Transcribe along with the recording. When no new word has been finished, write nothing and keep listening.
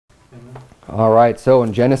All right, so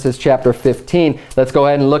in Genesis chapter 15, let's go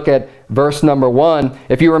ahead and look at verse number 1.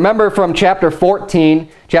 If you remember from chapter 14,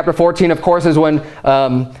 of course, is when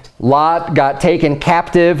Lot got taken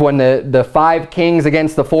captive, when the 5 kings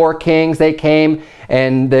against the 4 kings, they came,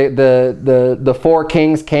 and the 4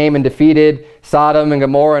 kings came and defeated Sodom and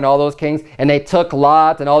Gomorrah and all those kings, and they took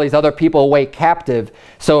Lot and all these other people away captive.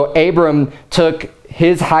 So Abram took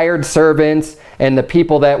his hired servants and the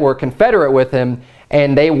people that were confederate with him,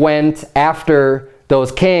 and they went after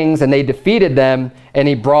those kings, and they defeated them, and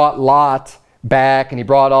he brought Lot back, and he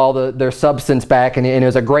brought all their substance back, and it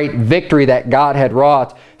was a great victory that God had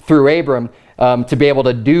wrought through Abram to be able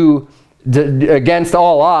to do, against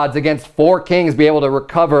all odds, against 4 kings, be able to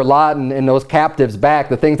recover Lot and those captives back,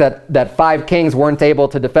 the things that 5 kings weren't able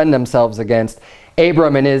to defend themselves against.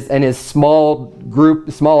 Abram and his small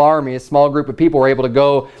army, his small group of people were able to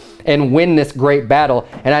go and win this great battle.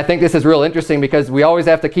 And I think this is real interesting because we always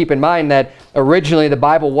have to keep in mind that originally the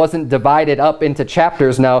Bible wasn't divided up into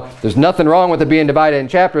chapters. Now, there's nothing wrong with it being divided in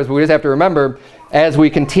chapters, but we just have to remember as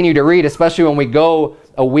we continue to read, especially when we go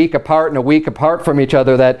a week apart and a week apart from each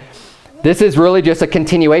other, that this is really just a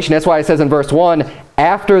continuation. That's why it says in verse 1,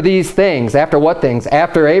 after these things, after what things?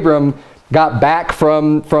 After Abram got back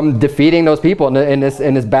from defeating those people and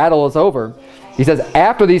this battle is over. He says,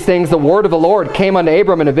 after these things, the word of the Lord came unto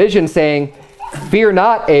Abram in a vision, saying, fear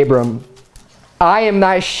not, Abram, I am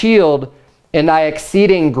thy shield and thy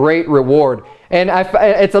exceeding great reward. And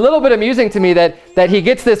it's a little bit amusing to me that he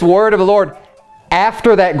gets this word of the Lord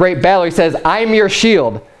after that great battle. He says, I'm your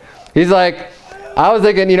shield. He's like, I was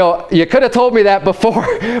thinking, you could have told me that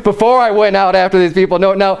before I went out after these people.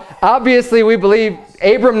 No, now, obviously we believe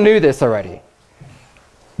Abram knew this already,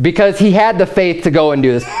 because he had the faith to go and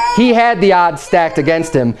do this. He had the odds stacked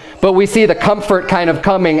against him, but we see the comfort kind of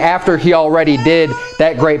coming after he already did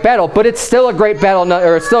that great battle. But it's still a great battle,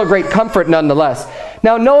 or it's still a great comfort nonetheless.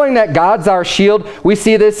 Now, knowing that God's our shield, we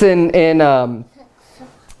see this in the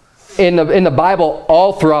Bible,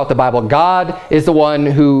 all throughout the Bible. God is the one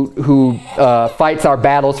who fights our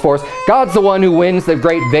battles for us. God's the one who wins the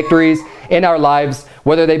great victories in our lives,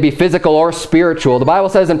 whether they be physical or spiritual. The Bible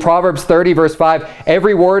says in Proverbs 30 verse 5,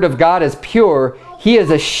 every word of God is pure. He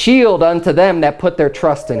is a shield unto them that put their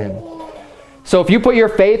trust in him. So if you put your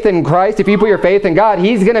faith in Christ, if you put your faith in God,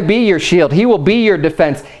 he's going to be your shield. He will be your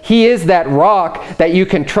defense. He is that rock that you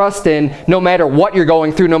can trust in no matter what you're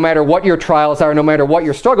going through, no matter what your trials are, no matter what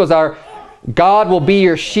your struggles are. God will be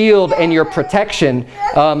your shield and your protection.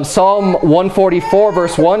 Psalm 144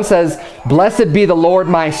 verse 1 says, blessed be the Lord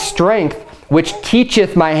my strength, which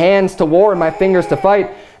teacheth my hands to war and my fingers to fight.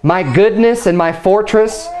 My goodness and my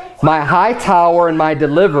fortress, my high tower and my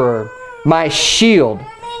deliverer, my shield,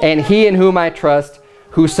 and he in whom I trust,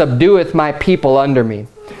 who subdueth my people under me.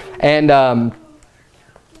 And,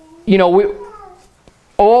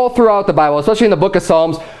 all throughout the Bible, especially in the book of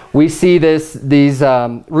Psalms, we see these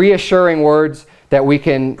reassuring words that we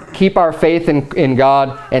can keep our faith in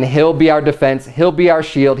God, and he'll be our defense, he'll be our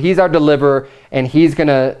shield, he's our deliverer, and he's going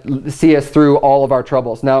to see us through all of our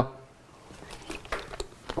troubles. Now,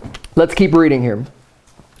 let's keep reading here.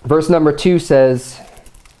 Verse number 2 says,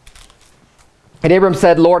 and Abram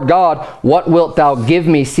said, Lord God, what wilt thou give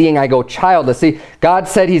me, seeing I go childless? See, God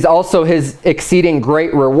said he's also his exceeding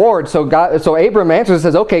great reward. So Abram answers and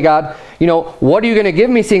says, okay, God, what are you going to give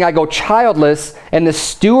me, seeing I go childless, and the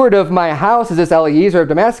steward of my house is this Eliezer of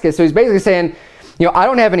Damascus? So he's basically saying, I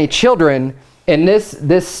don't have any children, and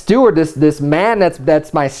this steward, this man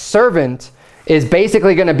that's my servant, is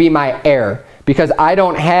basically going to be my heir, because I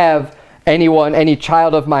don't have any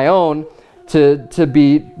child of my own to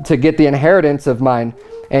get the inheritance of mine.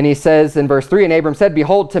 And he says in verse 3, and Abram said,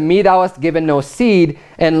 behold, to me thou hast given no seed,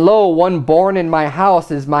 and lo, one born in my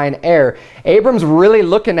house is mine heir. Abram's really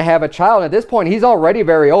looking to have a child. At this point, he's already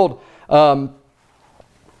very old. But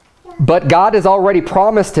God has already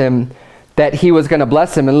promised him that he was going to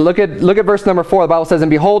bless him. And look at verse number 4. The Bible says,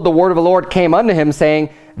 and behold, the word of the Lord came unto him, saying,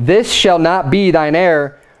 this shall not be thine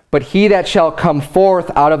heir, but he that shall come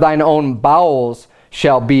forth out of thine own bowels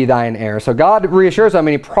shall be thine heir. So God reassures him,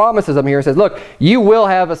 and he promises him here. He says, look, you will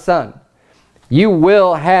have a son. You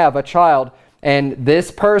will have a child. And this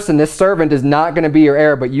person, this servant, is not going to be your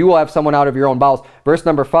heir, but you will have someone out of your own bowels. Verse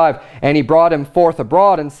number 5, and he brought him forth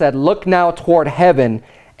abroad and said, look now toward heaven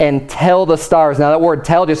and tell the stars. Now that word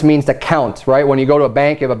tell just means to count, right? When you go to a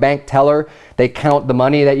bank, you have a bank teller. They count the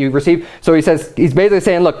money that you've received. So he's basically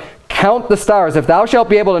saying, look, count the stars, if thou shalt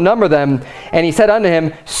be able to number them. And he said unto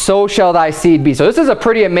him, so shall thy seed be. So this is a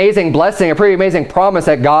pretty amazing blessing, a pretty amazing promise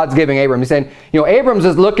that God's giving Abram. He's saying, Abram's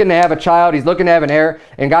is looking to have a child. He's looking to have an heir.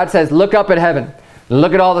 And God says, look up at heaven.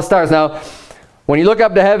 Look at all the stars. Now, When you look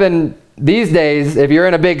up to heaven these days, if you're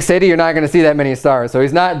in a big city, you're not going to see that many stars. So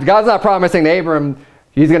God's not promising to Abram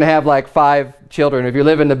he's going to have like 5 children. If you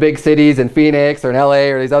live in the big cities in Phoenix or in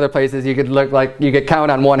LA or these other places, you could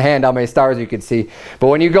count on one hand how many stars you could see. But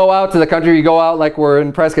when you go out to the country, you go out like we're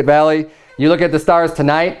in Prescott Valley, you look at the stars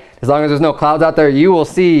tonight, as long as there's no clouds out there, you will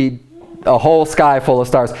see a whole sky full of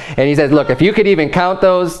stars. And he says, look, if you could even count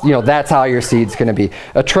those, that's how your seed's going to be.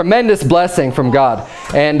 A tremendous blessing from God.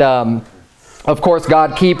 And of course,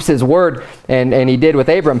 God keeps his word, and he did with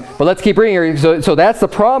Abram. But let's keep reading here. So that's the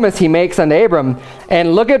promise he makes unto Abram.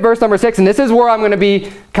 And look at verse number 6, and this is where I'm going to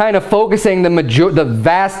be kind of focusing the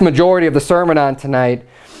vast majority of the sermon on tonight.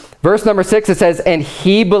 Verse number 6, it says, and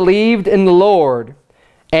he believed in the Lord,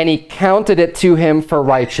 and he counted it to him for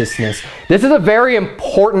righteousness. This is a very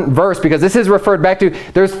important verse because this is referred back to,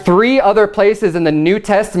 there's 3 other places in the New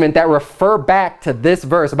Testament that refer back to this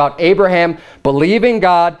verse about Abraham believing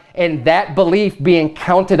God and that belief being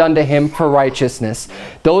counted unto him for righteousness.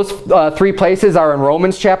 Those 3 places are in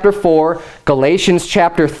Romans chapter 4, Galatians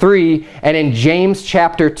chapter 3, and in James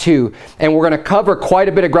chapter 2. And we're going to cover quite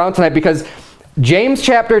a bit of ground tonight because James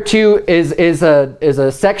chapter 2 is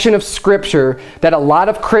a section of scripture that a lot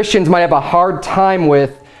of Christians might have a hard time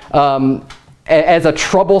with as a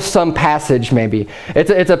troublesome passage maybe.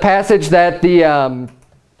 It's a passage that the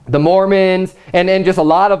Mormons and just a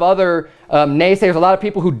lot of other naysayers, a lot of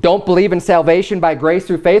people who don't believe in salvation by grace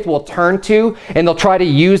through faith will turn to, and they'll try to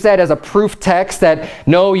use that as a proof text that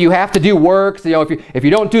no, you have to do works. If you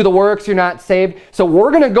don't do the works, you're not saved. So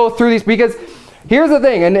we're going to go through these because here's the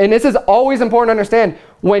thing, and this is always important to understand.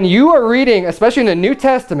 When you are reading, especially in the New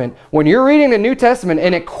Testament, when you're reading the New Testament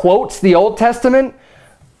and it quotes the Old Testament,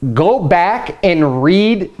 go back and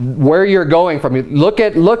read where you're going from. Look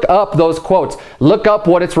up those quotes. Look up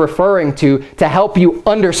what it's referring to help you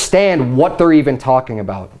understand what they're even talking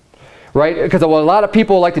about. Right? Because what a lot of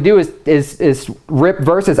people like to do is rip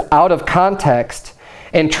verses out of context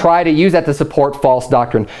and try to use that to support false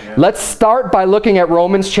doctrine. Yeah. Let's start by looking at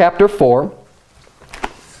Romans chapter 4.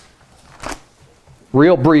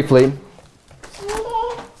 Real briefly.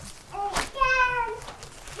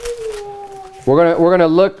 We're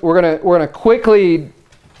gonna quickly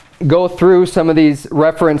go through some of these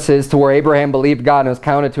references to where Abraham believed God and was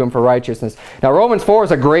counted to him for righteousness. Now Romans 4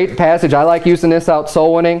 is a great passage. I like using this out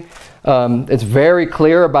soul winning. It's very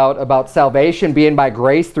clear about salvation being by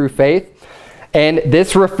grace through faith. And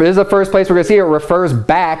this is the first place we're going to see it refers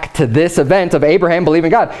back to this event of Abraham believing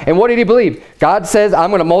God. And what did he believe? God says, I'm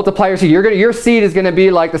going to multiply your seed. Your seed is going to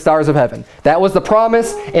be like the stars of heaven. That was the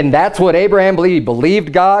promise, and that's what Abraham believed. He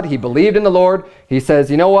believed God. He believed in the Lord. He says,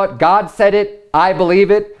 you know what? God said it. I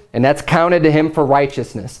believe it. And that's counted to him for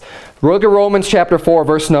righteousness. Look at Romans chapter 4,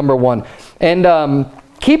 verse number 1. And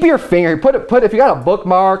keep your finger, if you got a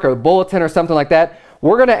bookmark or a bulletin or something like that,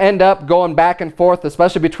 we're going to end up going back and forth,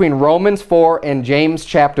 especially between Romans 4 and James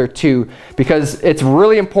chapter 2, because it's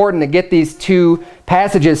really important to get these two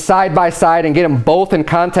passages side by side and get them both in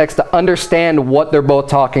context to understand what they're both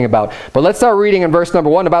talking about. But let's start reading in verse number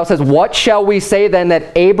 1. The Bible says, "What shall we say then that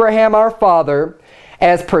Abraham our father,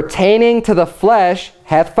 as pertaining to the flesh,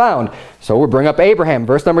 hath found?" So we bring up Abraham.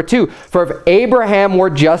 Verse number 2, "For if Abraham were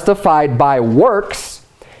justified by works,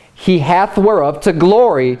 he hath whereof to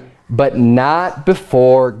glory, but not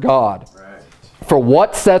before God. Right. For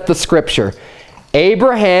what saith the Scripture?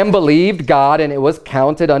 Abraham believed God, and it was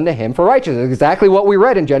counted unto him for righteousness." Exactly what we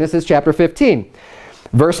read in Genesis chapter 15.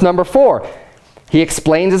 Verse number 4. He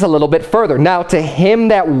explains this a little bit further. "Now to him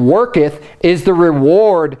that worketh is the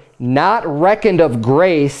reward not reckoned of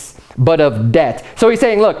grace, but of debt." So he's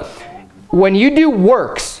saying, look, when you do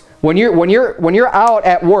works, when you're out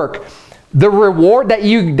at work, the reward that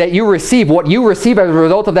you receive, what you receive as a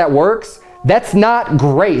result of that works, that's not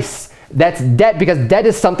grace. That's debt, because debt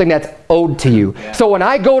is something that's owed to you. Yeah. So when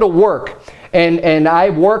I go to work and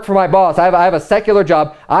I work for my boss, I have a secular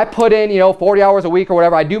job, I put in 40 hours a week or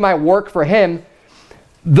whatever, I do my work for him,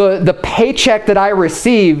 the paycheck that I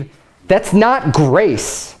receive, that's not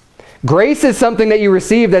grace. Grace is something that you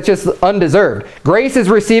receive that's just undeserved. Grace is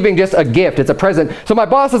receiving just a gift. It's a present. So my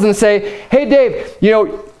boss doesn't say, "Hey Dave,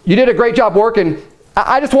 you did a great job working.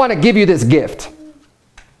 I just want to give you this gift."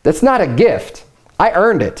 That's not a gift. I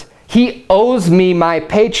earned it. He owes me my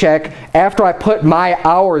paycheck after I put my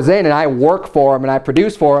hours in and I work for him and I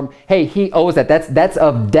produce for him. Hey, he owes that. That's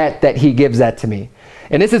of debt that he gives that to me.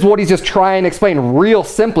 And this is what he's just trying to explain real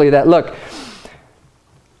simply, that look,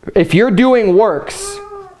 if you're doing works,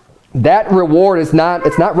 that reward it's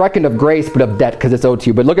not reckoned of grace, but of debt, because it's owed to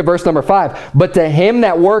you. But look at verse number 5. "But to him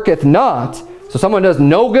that worketh not," so someone does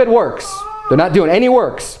no good works, they're not doing any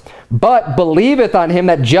works, but believeth on him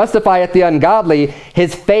that justifieth the ungodly,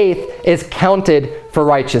 his faith is counted for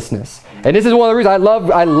righteousness. And this is one of the reasons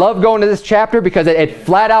I love going to this chapter, because it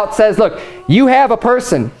flat out says, look, you have a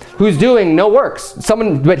person who's doing no works.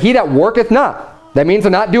 But he that worketh not. That means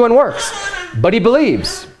they're not doing works. But he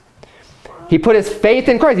believes. He put his faith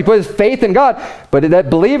in Christ. He put his faith in God. But that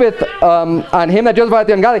believeth on him that justifieth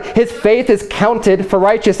the ungodly, his faith is counted for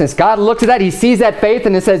righteousness. God looks at that. He sees that faith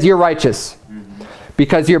and it says, you're righteous.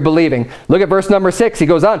 Because you're believing. Look at verse number 6. He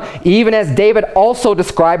goes on. Even as David also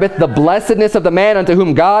describeth the blessedness of the man unto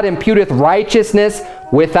whom God imputeth righteousness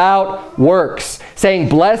without works, saying,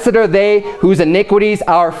 blessed are they whose iniquities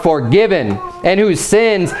are forgiven and whose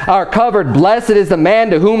sins are covered. Blessed is the man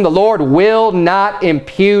to whom the Lord will not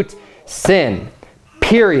impute sin.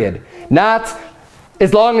 Period. Not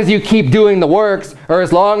as long as you keep doing the works, or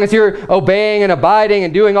as long as you're obeying and abiding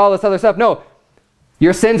and doing all this other stuff. No.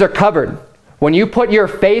 Your sins are covered. When you put your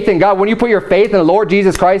faith in God, when you put your faith in the Lord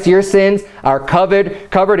Jesus Christ, your sins are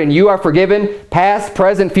covered and you are forgiven. Past,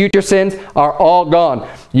 present, future sins are all gone.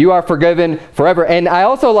 You are forgiven forever. And I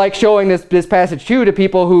also like showing this passage too to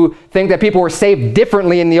people who think that people were saved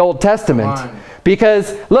differently in the Old Testament.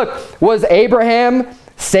 Because look, was Abraham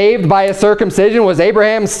saved by a circumcision? Was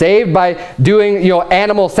Abraham saved by doing,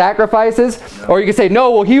 animal sacrifices? No. Or you could say,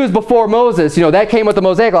 no, well, he was before Moses. That came with the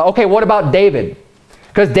Mosaic law. Okay, what about David?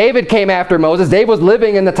 Because David came after Moses. David was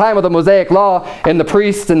living in the time of the Mosaic law and the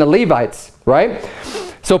priests and the Levites, right?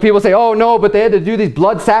 So people say, oh no, but they had to do these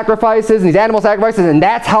blood sacrifices and these animal sacrifices, and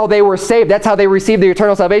that's how they were saved. That's how they received the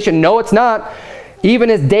eternal salvation. No, it's not. Even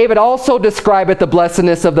as David also describeth the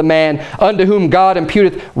blessedness of the man unto whom God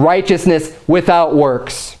imputeth righteousness without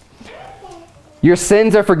works. Your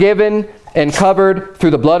sins are forgiven and covered through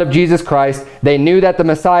the blood of Jesus Christ. They knew that the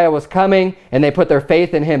Messiah was coming, and they put their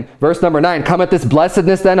faith in him. Verse number 9, cometh this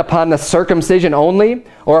blessedness then upon the circumcision only,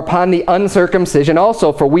 or upon the uncircumcision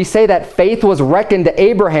also? For we say that faith was reckoned to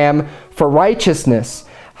Abraham for righteousness.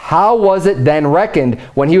 How was it then reckoned?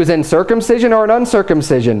 When he was in circumcision or in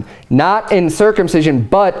uncircumcision? Not in circumcision,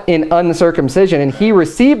 but in uncircumcision. And he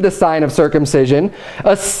received the sign of circumcision,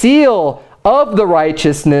 a seal of the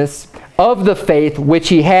righteousness of the faith which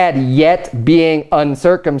he had, yet being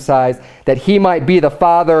uncircumcised, that he might be the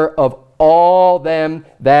father of all them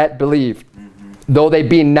that believe, though they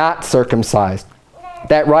be not circumcised,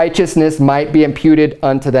 that righteousness might be imputed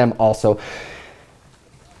unto them also.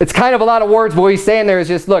 It's kind of a lot of words, but what he's saying there is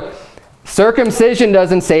just, look, circumcision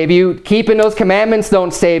doesn't save you. Keeping those commandments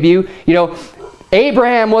don't save you.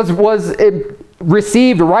 Abraham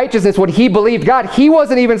received righteousness when he believed God. He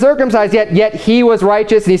wasn't even circumcised yet he was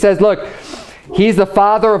righteous. And he says, look, he's the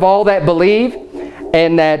father of all that believe,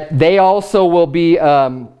 and that they also will be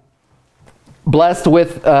blessed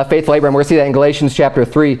with faithful Abraham. We're going to see that in Galatians chapter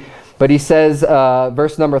 3. But he says,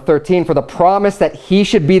 verse number 13, for the promise that he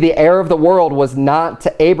should be the heir of the world was not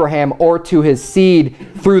to Abraham or to his seed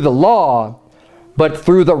through the law, but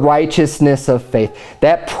through the righteousness of faith.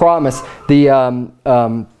 That promise,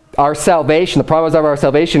 our salvation, the promise of our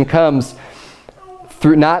salvation comes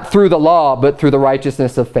not through the law, but through the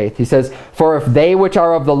righteousness of faith. He says, for if they which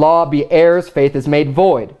are of the law be heirs, faith is made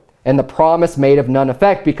void, and the promise made of none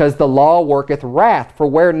effect, because the law worketh wrath. For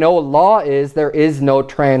where no law is, there is no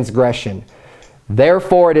transgression.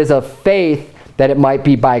 Therefore it is of faith, that it might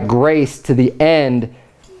be by grace, to the end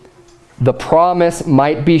the promise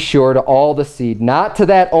might be sure to all the seed, not to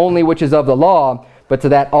that only which is of the law, but to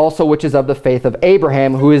that also which is of the faith of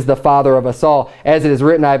Abraham, who is the father of us all. As it is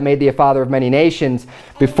written, I have made thee a father of many nations,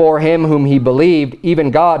 before him whom he believed,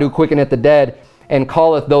 even God, who quickeneth the dead, and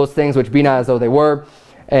calleth those things which be not as though they were.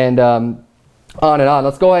 And on and on.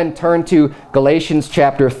 Let's go ahead and turn to Galatians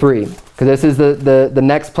chapter 3, because this is the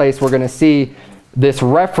next place we're going to see this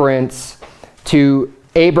reference to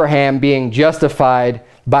Abraham being justified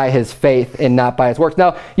by his faith and not by his works.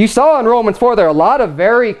 Now, you saw in Romans 4 there are a lot of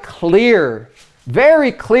very clear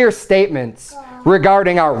statements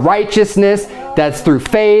regarding our righteousness that's through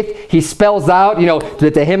faith. He spells out,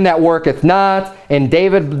 that to him that worketh not. And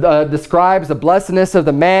David describes the blessedness of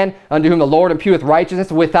the man unto whom the Lord imputeth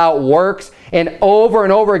righteousness without works. And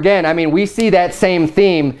over again, we see that same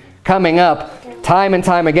theme coming up time and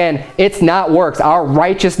time again. It's not works. Our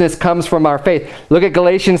righteousness comes from our faith. Look at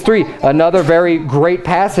Galatians 3, another very great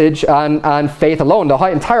passage on faith alone. The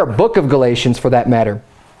entire book of Galatians, for that matter.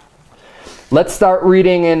 Let's start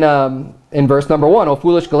reading in verse number 1. O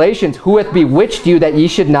foolish Galatians, who hath bewitched you that ye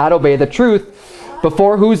should not obey the truth,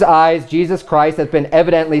 before whose eyes Jesus Christ hath been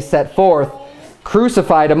evidently set forth,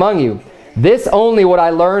 crucified among you? This only would I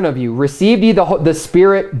learn of you. Received ye the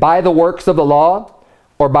Spirit by the works of the law,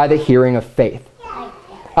 or by the hearing of faith?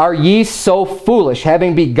 Are ye so foolish?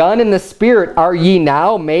 Having begun in the Spirit, are ye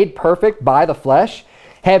now made perfect by the flesh?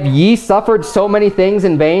 Have ye suffered so many things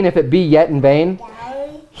in vain, if it be yet in vain?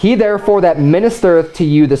 He therefore that ministereth to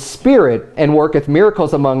you the Spirit, and worketh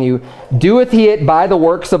miracles among you, doeth he it by the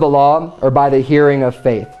works of the law, or by the hearing of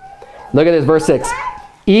faith? Look at this, verse 6.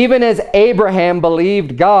 Even as Abraham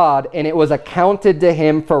believed God, and it was accounted to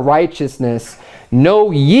him for righteousness. Know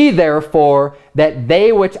ye therefore that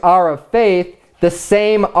they which are of faith, the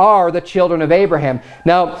same are the children of Abraham.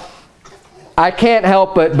 Now, I can't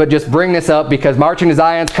help but just bring this up because Marching to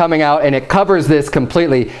Zion's coming out and it covers this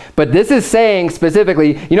completely. But this is saying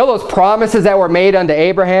specifically, you know those promises that were made unto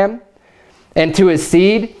Abraham and to his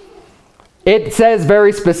seed? It says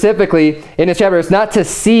very specifically in this chapter, it's not to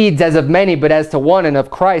seeds as of many, but as to one, and of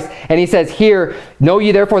Christ. And he says here, know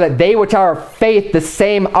ye therefore that they which are of faith, the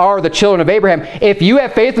same are the children of Abraham. If you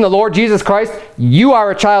have faith in the Lord Jesus Christ, you are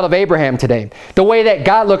a child of Abraham today. The way that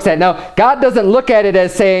God looks at it. Now, God doesn't look at it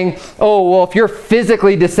as saying, oh, well, if you're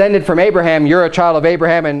physically descended from Abraham, you're a child of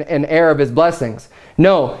Abraham and heir of his blessings.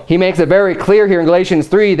 No, he makes it very clear here in Galatians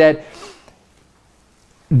 3 that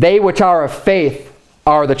they which are of faith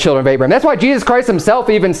are the children of Abraham. That's why Jesus Christ himself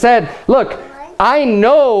even said, look, I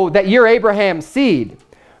know that you're Abraham's seed,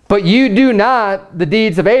 but you do not the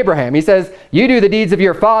deeds of Abraham. He says, you do the deeds of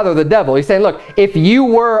your father, the devil. He's saying, look, if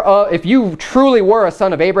you truly were a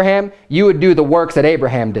son of Abraham, you would do the works that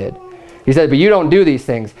Abraham did. He said, but you don't do these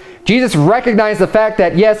things. Jesus recognized the fact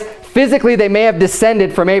that, yes, physically they may have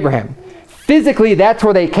descended from Abraham. Physically, that's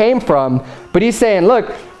where they came from. But he's saying,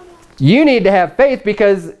 look, you need to have faith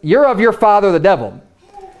because you're of your father, the devil.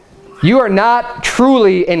 You are not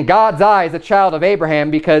truly, in God's eyes, a child of Abraham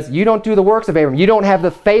because you don't do the works of Abraham. You don't have the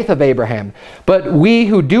faith of Abraham. But we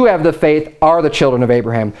who do have the faith are the children of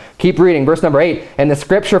Abraham. Keep reading, verse number 8. And the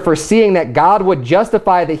scripture, foreseeing that God would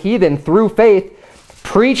justify the heathen through faith,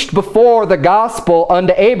 preached before the gospel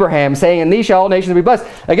unto Abraham, saying, in these shall all nations be blessed.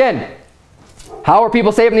 Again, how are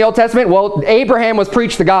people saved in the Old Testament? Well, Abraham was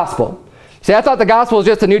preached the gospel. See, I thought the gospel was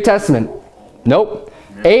just a New Testament. Nope.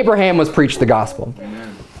 Abraham was preached the gospel.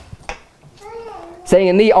 Saying,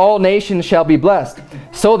 in thee all nations shall be blessed.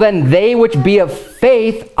 So then they which be of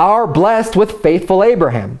faith are blessed with faithful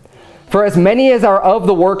Abraham. For as many as are of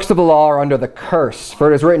the works of the law are under the curse. For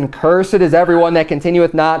it is written, cursed is everyone that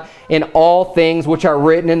continueth not in all things which are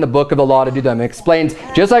written in the book of the law to do them. It explains,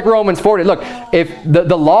 just like Romans 40, look, if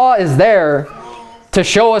the law is there to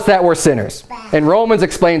show us that we're sinners. And Romans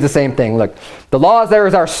explains the same thing. Look, the law is there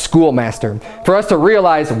as our schoolmaster. For us to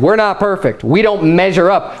realize we're not perfect. We don't measure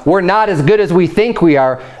up. We're not as good as we think we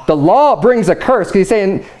are. The law brings a curse. Because he's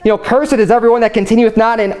saying, you know, cursed is everyone that continueth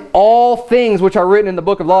not in all things which are written in the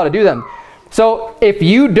book of law to do them. So if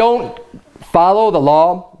you don't follow the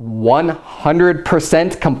law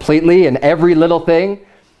 100% completely in every little thing,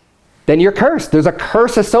 then you're cursed. There's a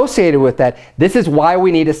curse associated with that. This is why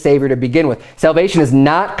we need a Savior to begin with. Salvation does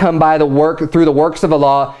not come by through the works of the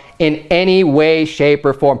law in any way, shape,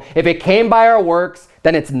 or form. If it came by our works,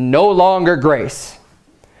 then it's no longer grace.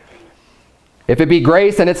 If it be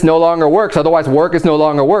grace, then it's no longer works. Otherwise, work is no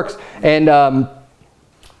longer works. And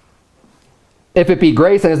if it be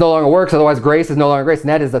grace, then it's no longer works. Otherwise, grace is no longer grace. And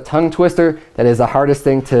that is a tongue twister. That is the hardest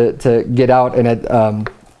thing to get out. And it,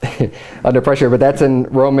 under pressure, but that's in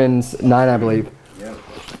Romans 9, I believe. Yep.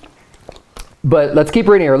 But let's keep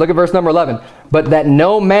reading here. Look at verse number 11. But that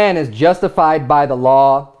no man is justified by the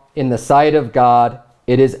law in the sight of God,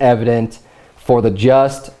 it is evident, for the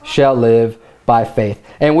just shall live by faith.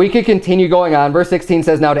 And we could continue going on. Verse 16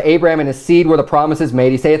 says, now to Abraham and his seed were the promises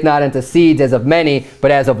made. He saith not unto seeds as of many, but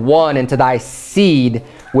as of one, and to thy seed,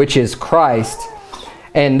 which is Christ.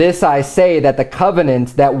 And this I say, that the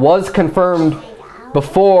covenant that was confirmed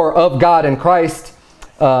before of God in Christ,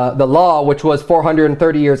 the law, which was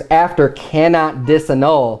 430 years after, cannot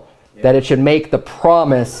disannul, that it should make the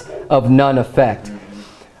promise of none effect.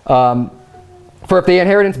 For if the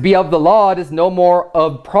inheritance be of the law, it is no more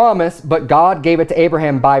of promise, but God gave it to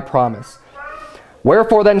Abraham by promise.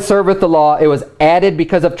 Wherefore then serveth the law? It was added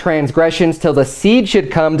because of transgressions, till the seed should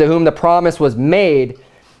come to whom the promise was made.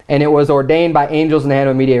 And it was ordained by angels in the hand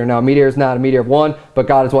of a mediator. Now, a mediator is not a mediator of one, but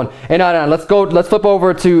God is one. And on. Let's flip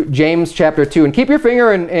over to James chapter 2. And keep your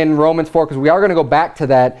finger in Romans 4, because we are going to go back to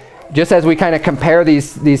that just as we kind of compare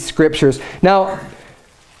these scriptures. Now,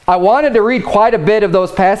 I wanted to read quite a bit of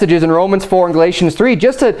those passages in Romans 4 and Galatians 3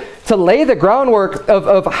 just to lay the groundwork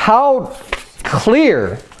of how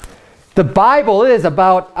clear the Bible is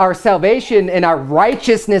about our salvation and our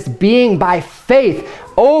righteousness being by faith.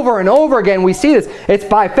 Over and over again we see this. It's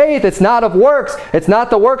by faith. It's not of works. It's not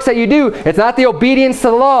the works that you do. It's not the obedience to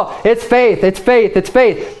the law. It's faith. It's faith. It's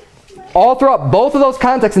faith. all throughout both of those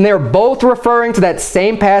contexts, and they're both referring to that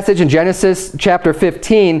same passage in Genesis chapter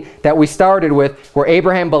 15 that we started with, where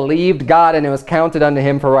Abraham believed God and it was counted unto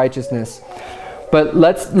him for righteousness. But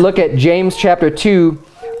let's look at James chapter 2.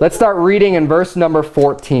 Let's start reading in verse number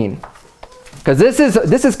 14. Because this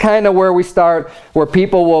is kind of where we start, where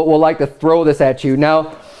people will like to throw this at you.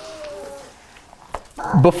 Now,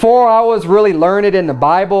 before I was really learned in the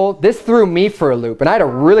Bible, this threw me for a loop. And I had a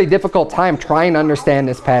really difficult time trying to understand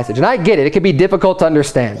this passage. And I get it. It can be difficult to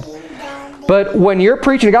understand. But when you're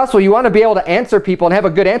preaching the gospel, you want to be able to answer people and have a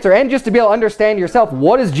good answer. And just to be able to understand yourself,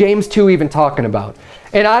 what is James 2 even talking about?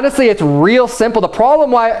 And honestly, it's real simple. The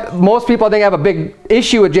problem why most people, I think, have a big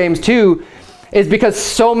issue with James 2 is because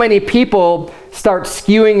so many people start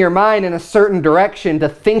skewing your mind in a certain direction to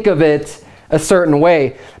think of it a certain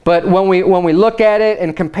way. But when we look at it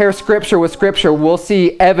and compare Scripture with Scripture, we'll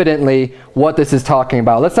see evidently what this is talking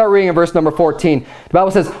about. Let's start reading in verse number 14. The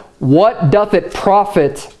Bible says, "What doth it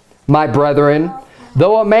profit, my brethren,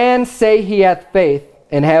 though a man say he hath faith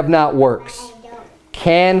and have not works?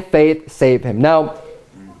 Can faith save him?" Now,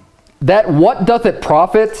 that "what doth it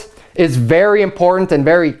profit" is very important and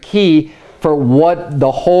very key for what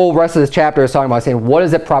the whole rest of this chapter is talking about. Saying, what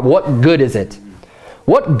does it profit? What good is it?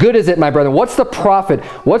 What good is it, my brethren? What's the profit?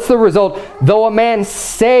 What's the result? Though a man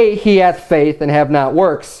say he hath faith and have not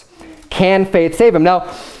works, can faith save him?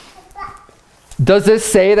 Now, does this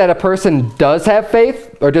say that a person does have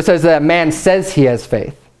faith? Or just says that a man says he has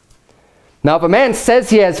faith? Now, if a man says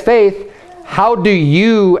he has faith, how do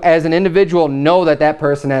you as an individual know that that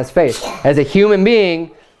person has faith? As a human being,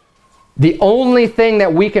 the only thing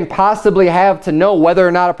that we can possibly have to know whether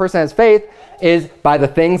or not a person has faith is by the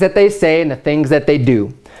things that they say and the things that they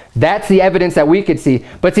do. That's the evidence that we could see.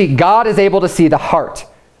 But see, God is able to see the heart.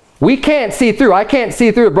 We can't see through. I can't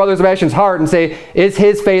see through Brother Sebastian's heart and say, is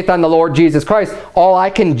his faith on the Lord Jesus Christ? All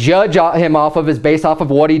I can judge him off of is based off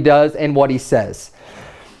of what he does and what he says.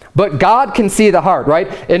 But God can see the heart,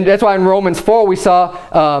 right? And that's why in Romans 4 we saw,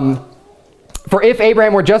 for if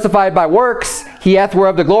Abraham were justified by works, he hath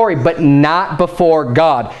whereof the glory, but not before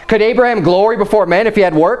God. Could Abraham glory before men if he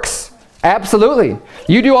had works? Absolutely.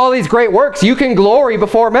 You do all these great works, you can glory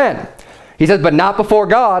before men. He says, but not before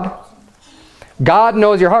God. God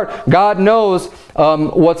knows your heart. God knows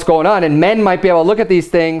what's going on. And men might be able to look at these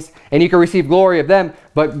things and you can receive glory of them,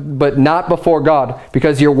 but not before God,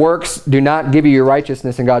 because your works do not give you your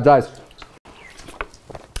righteousness in God's eyes.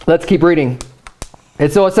 Let's keep reading.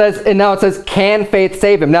 And so it says, and now it says, can faith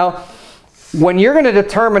save him? Now, when you're going to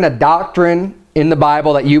determine a doctrine in the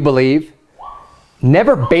Bible that you believe,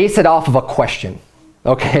 never base it off of a question,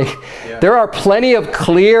 okay? Yeah. There are plenty of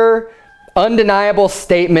clear, undeniable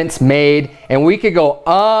statements made, and we could go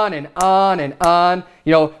on and on and on.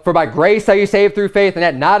 You know, for by grace are you saved through faith, and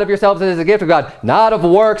that not of yourselves, it is a gift of God, not of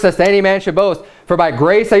works, lest any man should boast. For by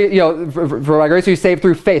grace are you, for by grace are you saved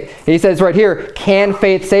through faith. And he says right here, can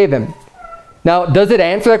faith save him? Now, does it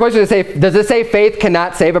answer that question? Does it say faith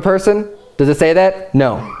cannot save a person? Does it say that?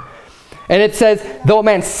 No. And it says, though a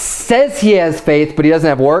man says he has faith, but he doesn't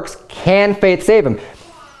have works, can faith save him?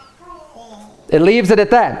 It leaves it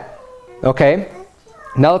at that. Okay?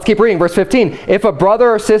 Now let's keep reading. Verse 15. If a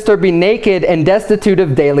brother or sister be naked and destitute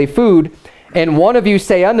of daily food, and one of you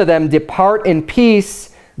say unto them, depart in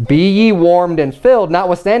peace, be ye warmed and filled,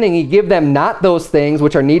 notwithstanding ye give them not those things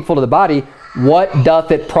which are needful to the body, what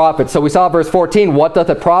doth it profit? So we saw verse 14, what doth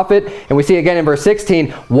it profit? And we see again in verse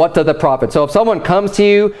 16, what doth it profit? So if someone comes to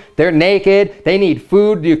you, they're naked, they need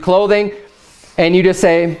food, clothing, and you just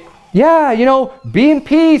say, yeah, you know, be in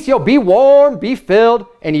peace, be warm, be filled,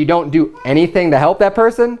 and you don't do anything to help that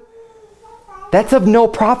person, that's of no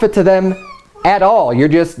profit to them at all. You're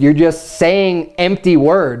just saying empty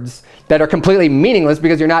words that are completely meaningless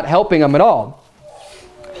because you're not helping them at all.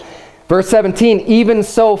 Verse 17, even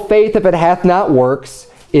so faith, if it hath not works,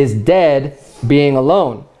 is dead, being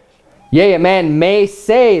alone. Yea, a man may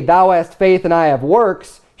say, thou hast faith and I have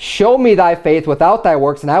works. Show me thy faith without thy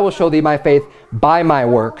works, and I will show thee my faith by my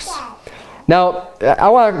works. Now, I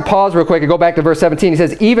want to pause real quick and go back to verse 17. He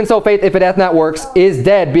says, even so faith, if it hath not works, is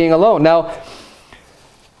dead, being alone. Now,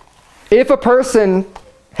 if a person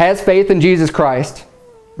has faith in Jesus Christ,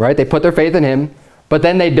 right, they put their faith in him, but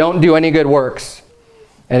then they don't do any good works,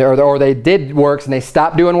 or they did works and they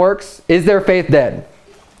stopped doing works, is their faith dead?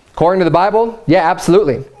 According to the Bible, yeah,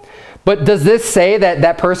 absolutely. But does this say that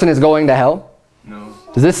that person is going to hell? No.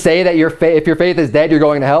 Does this say that if your faith is dead, you're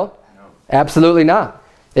going to hell? No. Absolutely not.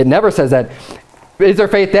 It never says that. Is their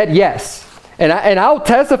faith dead? Yes. And I'll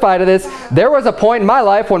testify to this. There was a point in my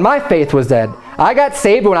life when my faith was dead. I got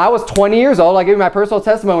saved when I was 20 years old. I'll give you my personal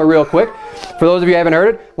testimony real quick. For those of you who haven't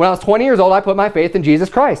heard it, when I was 20 years old, I put my faith in Jesus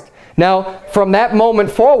Christ. Now, from that moment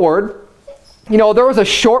forward, you know, there was a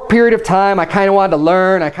short period of time I kind of wanted to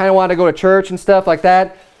learn. I kind of wanted to go to church and stuff like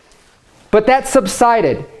that. But that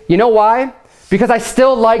subsided. You know why? Because I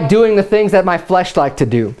still like doing the things that my flesh liked to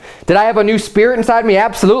do. Did I have a new spirit inside me?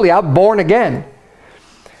 Absolutely. I'm born again.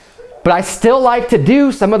 But I still like to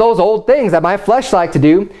do some of those old things that my flesh liked to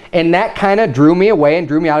do. And that kind of drew me away and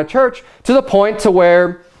drew me out of church to the point to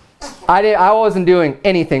where I wasn't doing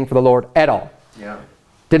anything for the Lord at all. Yeah.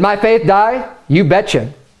 Did my faith die? You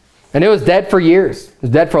betcha. And it was dead for years. It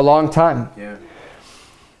was dead for a long time. Yeah.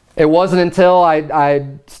 It wasn't until I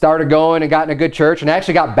started going and got in a good church and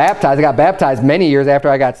actually got baptized. I got baptized many years after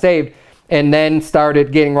I got saved and then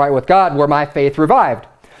started getting right with God where my faith revived.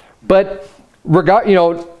 But you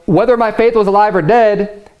know, whether my faith was alive or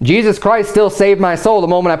dead, Jesus Christ still saved my soul the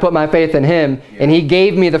moment I put my faith in him. Yeah. And he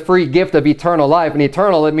gave me the free gift of eternal life. And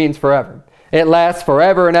eternal, it means forever. It lasts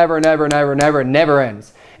forever and ever and ever and ever and ever and never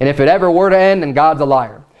ends. And if it ever were to end, then God's a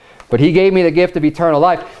liar. But he gave me the gift of eternal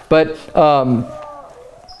life. But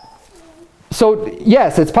so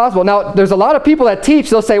yes, it's possible. Now, there's a lot of people that teach,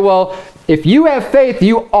 they'll say, well, if you have faith,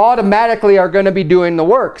 you automatically are going to be doing the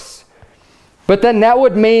works. But then that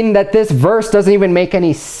would mean that this verse doesn't even make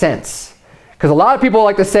any sense. Because a lot of people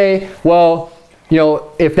like to say, well, you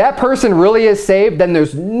know, if that person really is saved, then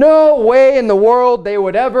there's no way in the world they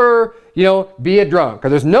would ever, you know, be a drunk. Or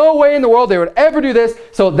there's no way in the world they would ever do this.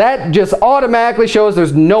 So that just automatically shows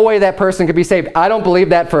there's no way that person could be saved. I don't believe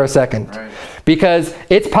that for a second. Right. Because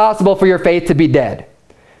it's possible for your faith to be dead.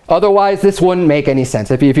 Otherwise, this wouldn't make any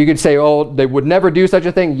sense. If you could say, oh, they would never do such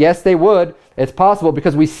a thing. Yes, they would. It's possible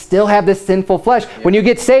because we still have this sinful flesh. Yeah. When you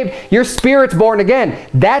get saved, your spirit's born again.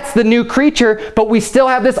 That's the new creature, but we still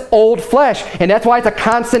have this old flesh. And that's why it's a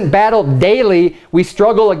constant battle daily. We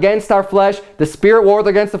struggle against our flesh. The spirit wars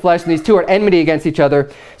against the flesh, and these two are enmity against each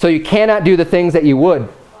other. So you cannot do the things that you would.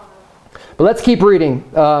 But let's keep reading.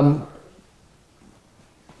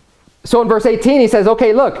 So in verse 18, he says,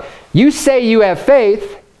 okay, look, you say you have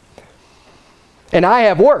faith, and I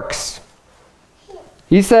have works.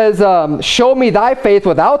 He says, show me thy faith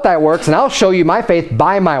without thy works, and I'll show you my faith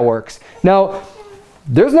by my works. Now,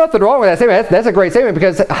 there's nothing wrong with that statement. That's a great statement,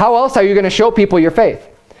 because how else are you going to show people your faith?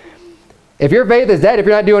 If your faith is dead, if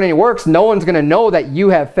you're not doing any works, no one's going to know that you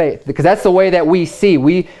have faith, because that's the way that we see.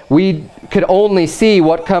 We could only see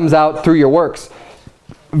what comes out through your works.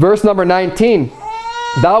 Verse number 19,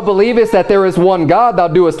 thou believest that there is one God, thou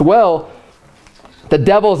doest well. The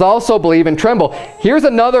devils also believe and tremble. Here's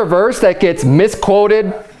another verse that gets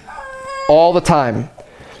misquoted all the time.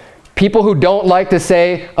 People who don't like to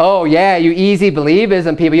say, oh yeah, you easy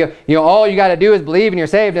believism people, you know, all you got to do is believe and you're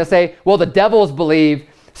saved. And they'll say, well, the devils believe,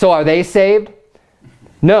 so are they saved?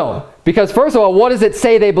 No, because first of all, what does it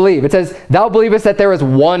say they believe? It says, thou believest that there is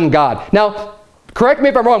one God. Now, correct me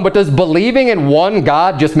if I'm wrong, but does believing in one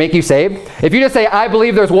God just make you saved? If you just say, I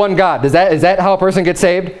believe there's one God, is that how a person gets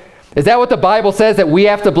saved? Is that what the Bible says that we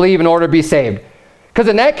have to believe in order to be saved? Because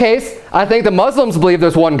in that case, I think the Muslims believe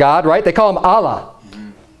there's one God, right? They call him Allah.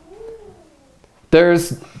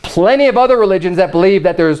 There's plenty of other religions that believe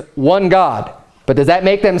that there's one God. But does that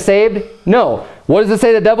make them saved? No. What does it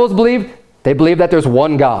say the devils believe? They believe that there's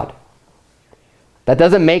one God. That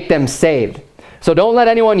doesn't make them saved. So don't let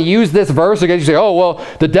anyone use this verse against you. Say, oh, well,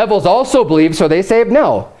 the devils also believe, so they saved.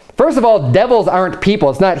 No. First of all, devils aren't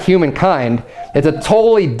people. It's not humankind. It's a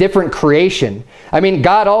totally different creation. I mean,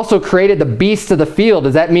 God also created the beasts of the field.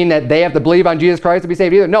 Does that mean that they have to believe on Jesus Christ to be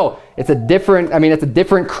saved either? No. It's a different, it's a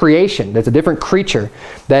different creation. It's a different creature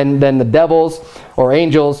than the devils or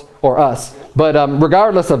angels or us. But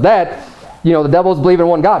regardless of that, you know, the devils believe in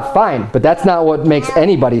one God. Fine. But that's not what makes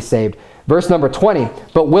anybody saved. Verse number 20,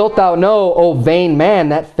 but wilt thou know, O vain man,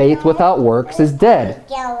 that faith without works is dead.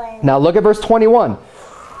 Now look at verse 21.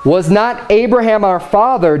 Was not Abraham our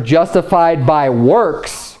father justified by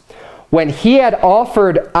works when he had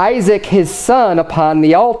offered Isaac his son upon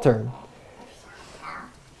the altar?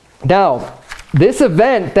 Now, this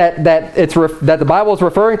event that the Bible is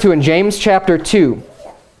referring to in James chapter 2,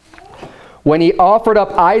 when he offered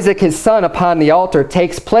up Isaac his son upon the altar,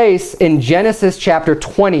 takes place in Genesis chapter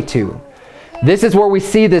 22. This is where we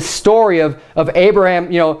see this story of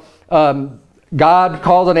Abraham, you know, God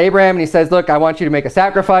calls on Abraham and he says, look, I want you to make a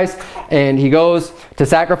sacrifice. And he goes to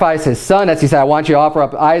sacrifice his son. As he said, I want you to offer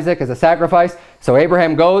up Isaac as a sacrifice. So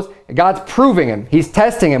Abraham goes. God's proving him. He's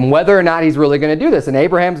testing him whether or not he's really going to do this. And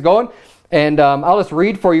Abraham's going. And I'll just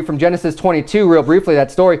read for you from Genesis 22 real briefly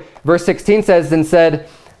that story. Verse 16 says, and said,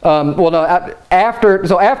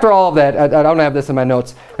 after all of that, I don't have this in my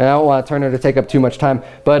notes. And I don't want to turn it to take up too much time.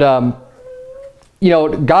 But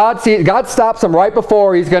God stops him right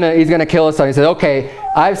before he's gonna kill his son. He says, okay,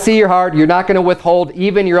 I see your heart. You're not going to withhold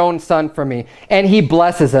even your own son from me. And he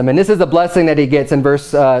blesses him. And this is the blessing that he gets in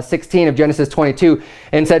verse 16 of Genesis 22.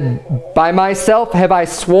 And said, by myself have I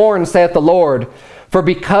sworn, saith the Lord, for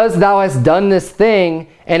because thou hast done this thing,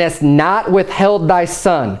 and hast not withheld thy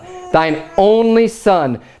son, thine only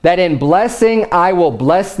son, that in blessing I will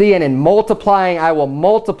bless thee, and in multiplying I will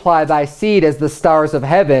multiply thy seed as the stars of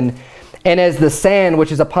heaven, and as the sand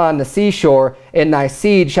which is upon the seashore, and thy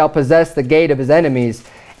seed shall possess the gate of his enemies.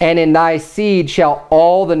 And in thy seed shall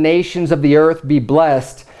all the nations of the earth be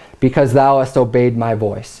blessed, because thou hast obeyed my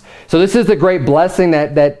voice. So this is the great blessing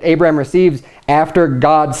that Abraham receives after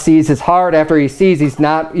God sees his heart, after he sees he's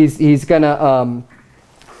going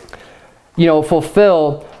to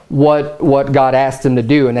fulfill what God asked him to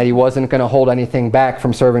do, and that he wasn't going to hold anything back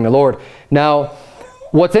from serving the Lord. Now,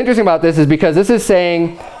 what's interesting about this is because this is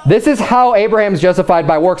saying, this is how Abraham's justified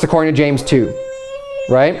by works according to James 2,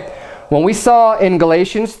 right? When we saw in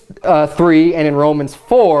Galatians 3 and in Romans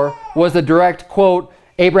 4 was the direct quote,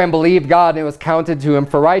 Abraham believed God and it was counted to him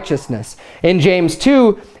for righteousness. In James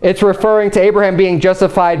 2, it's referring to Abraham being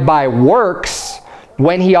justified by works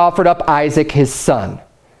when he offered up Isaac his son.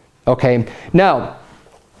 Okay, now,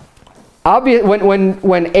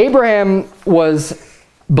 when Abraham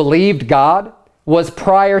believed God, was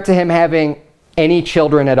prior to him having any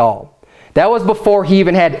children at all. That was before he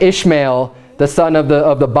even had Ishmael, the son of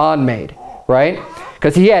the bondmaid, right?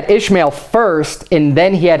 Because he had Ishmael first, and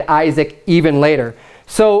then he had Isaac even later.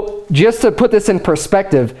 So just to put this in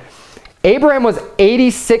perspective, Abraham was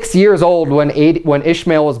 86 years old when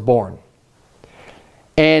Ishmael was born.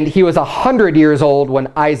 And he was 100 years old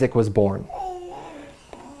when Isaac was born.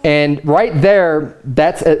 And right there,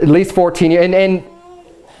 that's at least 14 years. And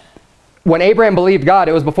when Abraham believed God,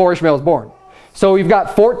 it was before Ishmael was born. So we've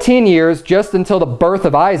got 14 years just until the birth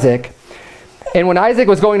of Isaac. And when Isaac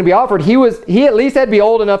was going to be offered, he at least had to be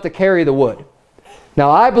old enough to carry the wood.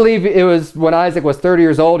 Now, I believe it was when Isaac was 30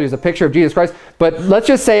 years old. He was a picture of Jesus Christ. But let's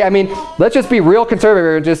just say, let's just be real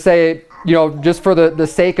conservative and just say, just for the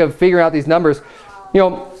sake of figuring out these numbers,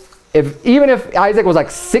 even if Isaac was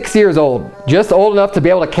like 6 years old, just old enough to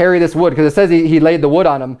be able to carry this wood, because it says he laid the wood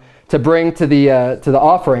on him to bring to the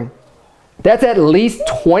offering. That's at least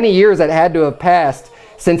 20 years that had to have passed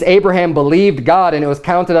since Abraham believed God and it was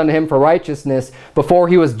counted unto him for righteousness before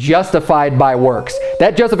he was justified by works.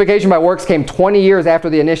 That justification by works came 20 years after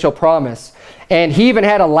the initial promise. And he even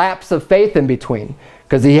had a lapse of faith in between,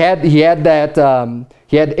 because he had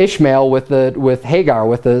Ishmael with Hagar,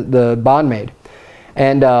 with the bondmaid.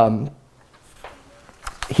 And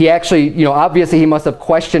he actually, obviously he must have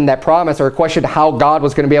questioned that promise, or questioned how God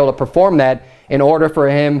was going to be able to perform that in order for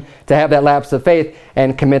him to have that lapse of faith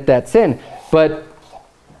and commit that sin. But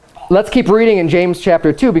let's keep reading in James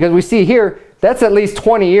chapter 2, because we see here, that's at least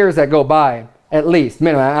 20 years that go by, at least,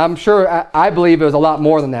 minimum. I'm sure, I believe it was a lot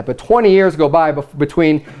more than that, but 20 years go by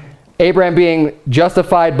between Abraham being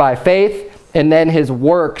justified by faith and then his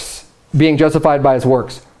works, being justified by his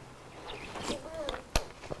works.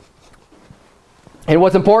 And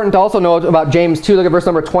what's important to also know about James 2, look at verse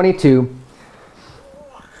number 22.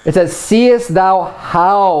 It says, seest thou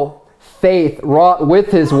how faith wrought with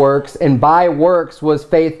his works, and by works was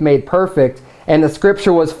faith made perfect, and the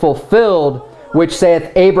scripture was fulfilled, which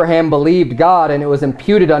saith, Abraham believed God, and it was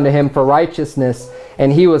imputed unto him for righteousness,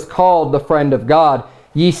 and he was called the friend of God.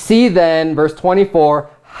 Ye see then, verse 24,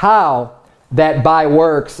 how that by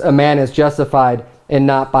works a man is justified, and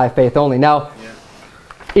not by faith only. Now,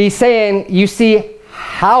 he's saying, you see,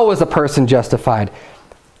 how is a person justified?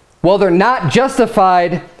 Well, they're not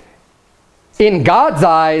justified in God's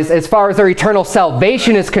eyes as far as their eternal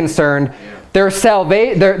salvation is concerned. They're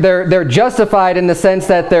justified in the sense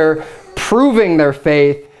that they're proving their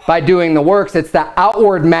faith by doing the works. It's the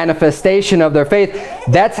outward manifestation of their faith.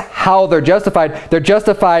 That's how they're justified. They're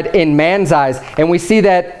justified in man's eyes. And we see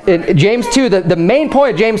that in James 2, the main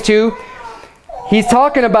point of James 2, he's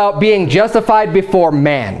talking about being justified before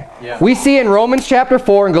man. Yeah. We see in Romans chapter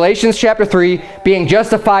 4 and Galatians chapter 3 being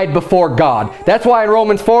justified before God. That's why in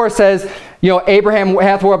Romans 4 it says, Abraham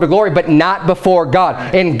hath whereof the glory, but not before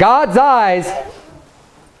God. In God's eyes,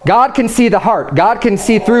 God can see the heart. God can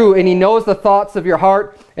see through, and he knows the thoughts of your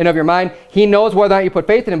heart and of your mind. He knows whether or not you put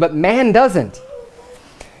faith in him, but man doesn't.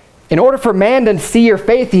 In order for man to see your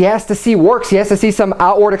faith, he has to see works. He has to see some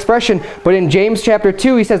outward expression. But in James chapter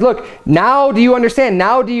 2, he says, look, now do you understand?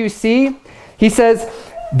 Now do you see? He says,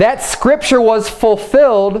 that scripture was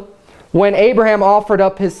fulfilled when Abraham offered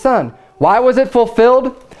up his son. Why was it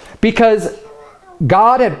fulfilled? Because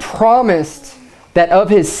God had promised that of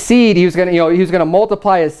his seed, he was going to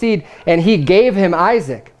multiply his seed, and he gave him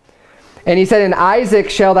Isaac. And he said, in Isaac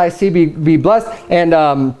shall thy seed be blessed.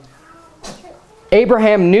 And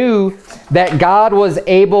Abraham knew that God was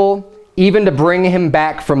able even to bring him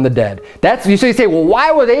back from the dead. So you say, well,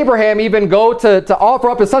 why would Abraham even go to offer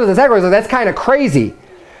up his son as a sacrifice? That's kind of crazy.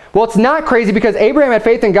 Well, it's not crazy, because Abraham had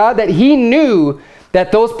faith in God that he knew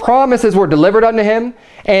that those promises were delivered unto him,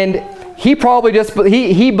 and he probably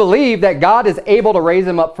he believed that God is able to raise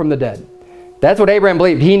him up from the dead. That's what Abraham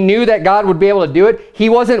believed. He knew that God would be able to do it. He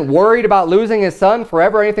wasn't worried about losing his son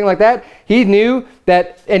forever or anything like that. He knew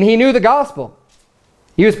that, and he knew the gospel.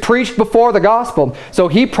 He was preached before the gospel. So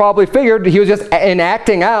he probably figured he was just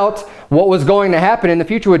enacting out what was going to happen in the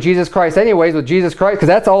future with Jesus Christ anyways, with Jesus Christ, because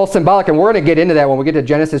that's all symbolic, and we're going to get into that when we get to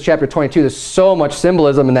Genesis chapter 22. There's so much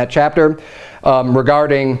symbolism in that chapter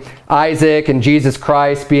regarding Isaac and Jesus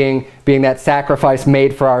Christ being that sacrifice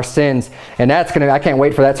made for our sins. And that's going to, I can't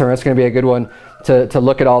wait for that sermon. It's going to be a good one to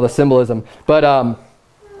look at all the symbolism. But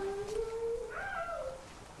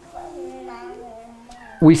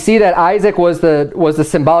we see that Isaac was the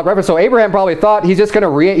symbolic reference. So Abraham probably thought he's just going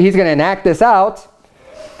to enact this out,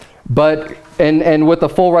 but and with the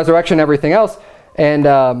full resurrection and everything else, and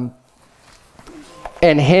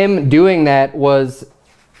him doing that was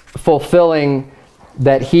fulfilling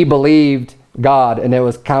that he believed God, and it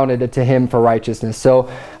was counted to him for righteousness. So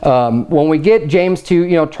when we get James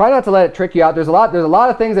 2, try not to let it trick you out. There's a lot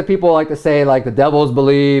of things that people like to say, like the devils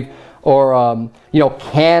believe, or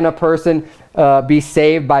can a person be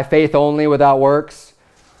saved by faith only without works?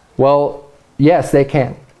 Well, yes, they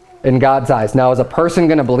can, in God's eyes. Now, is a person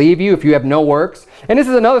going to believe you if you have no works? And this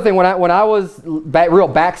is another thing. When I was real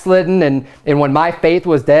backslidden and when my faith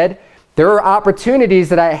was dead, there were opportunities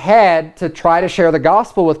that I had to try to share the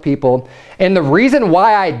gospel with people. And the reason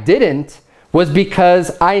why I didn't was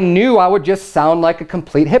because I knew I would just sound like a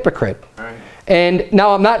complete hypocrite. Right. And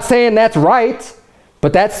now I'm not saying that's right,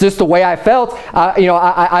 but that's just the way I felt.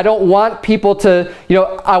 I don't want people to,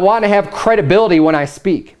 I want to have credibility when I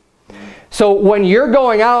speak. So when you're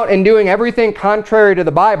going out and doing everything contrary to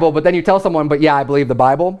the Bible, but then you tell someone, but yeah, I believe the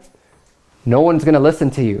Bible, no one's going to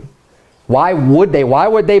listen to you. Why would they? Why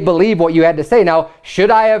would they believe what you had to say? Now,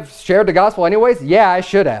 should I have shared the gospel anyways? Yeah, I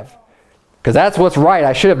should have. Because that's what's right.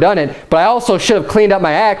 I should have done it. But I also should have cleaned up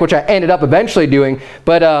my act, which I ended up eventually doing.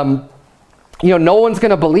 But no one's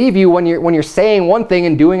going to believe you when you're saying one thing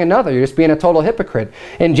and doing another. You're just being a total hypocrite.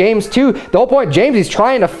 In James 2, the whole point of James, he's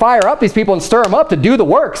trying to fire up these people and stir them up to do the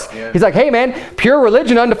works. Yeah. He's like, hey man, pure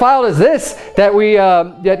religion undefiled is this, that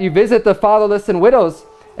that you visit the fatherless and widows.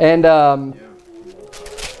 And I'm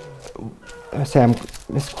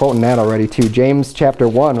misquoting that already too. James chapter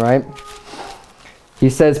 1, right? He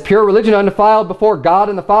says, pure religion undefiled before God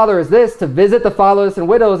and the Father is this, to visit the fatherless and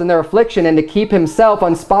widows in their affliction and to keep himself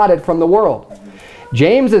unspotted from the world.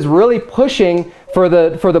 James is really pushing for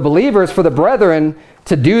the believers, for the brethren,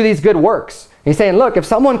 to do these good works. He's saying, look, if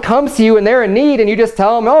someone comes to you and they're in need and you just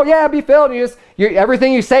tell them, oh yeah, be filled, and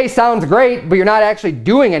everything you say sounds great, but you're not actually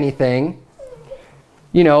doing anything,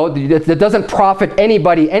 that doesn't profit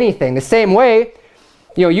anybody anything. The same way,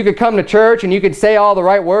 you could come to church and you could say all the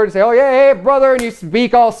right words, say, oh yeah, hey brother, and you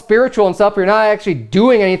speak all spiritual and stuff, but you're not actually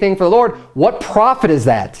doing anything for the Lord. What profit is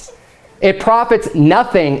that? It profits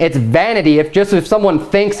nothing. It's vanity. If someone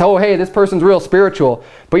thinks, oh hey, this person's real spiritual,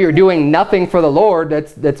 but you're doing nothing for the Lord,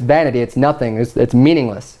 that's vanity. It's nothing. It's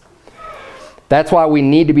meaningless. That's why we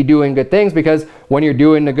need to be doing good things, because when you're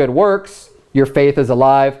doing the good works, your faith is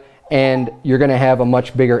alive, and you're going to have a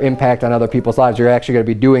much bigger impact on other people's lives. You're actually going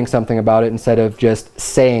to be doing something about it instead of just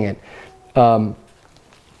saying it. But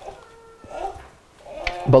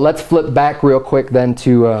let's flip back real quick then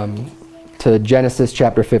to Genesis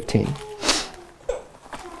chapter 15.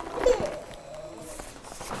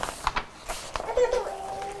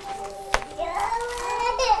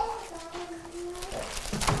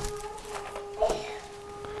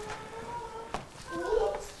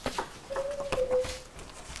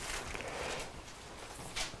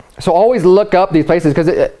 So always look up these places,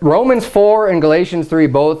 because Romans 4 and Galatians 3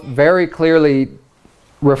 both very clearly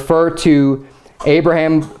refer to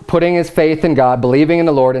Abraham putting his faith in God, believing in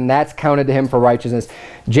the Lord, and that's counted to him for righteousness.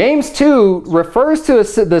 James 2 refers to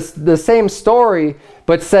the same story,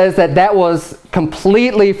 but says that was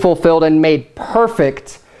completely fulfilled and made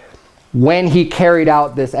perfect when he carried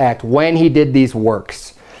out this act, when he did these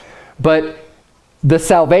works. But the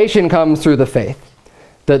salvation comes through the faith.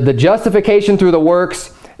 The justification through the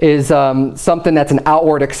works is something that's an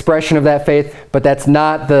outward expression of that faith, but that's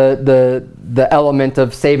not the element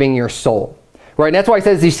of saving your soul. Right, and that's why he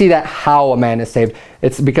says you see that how a man is saved.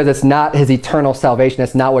 It's because it's not his eternal salvation.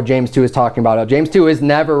 That's not what James 2 is talking about. James 2 is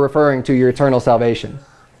never referring to your eternal salvation.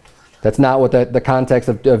 That's not what the context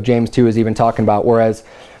of James 2 is even talking about, whereas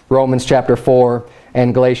Romans chapter 4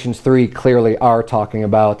 and Galatians 3 clearly are talking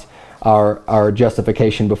about our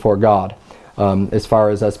justification before God, as far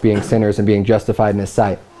as us being sinners and being justified in his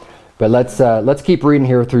sight. But let's keep reading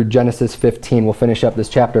here through Genesis 15. We'll finish up this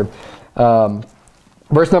chapter.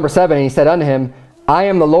 Verse number 7, and he said unto him, I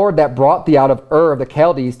am the Lord that brought thee out of Ur of the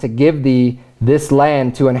Chaldees to give thee this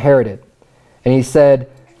land to inherit it. And he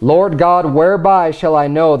said, Lord God, whereby shall I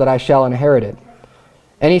know that I shall inherit it?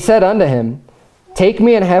 And he said unto him, Take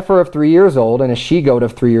me an heifer of 3 years old, and a she-goat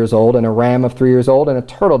of 3 years old, and a ram of 3 years old, and a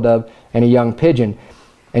turtle dove, and a young pigeon.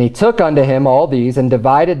 And he took unto him all these, and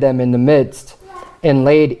divided them in the midst, and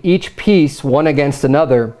laid each piece one against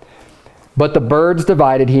another. But the birds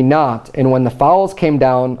divided he not. And when the fowls came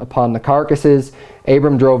down upon the carcasses,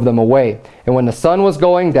 Abram drove them away. And when the sun was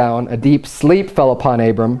going down, a deep sleep fell upon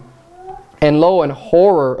Abram, and lo, an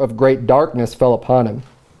horror of great darkness fell upon him.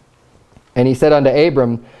 And he said unto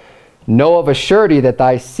Abram, Know of a surety that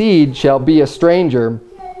thy seed shall be a stranger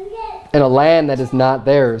in a land that is not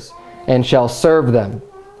theirs, and shall serve them,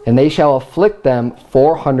 and they shall afflict them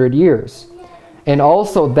 400 years. And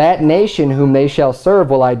also that nation whom they shall serve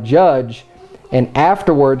will I judge, and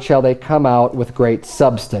afterward shall they come out with great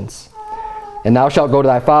substance. And thou shalt go to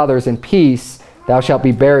thy fathers in peace, thou shalt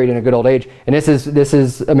be buried in a good old age. And this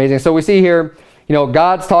is amazing. So we see here,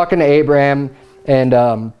 God's talking to Abraham, and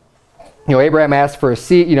Abraham asks for a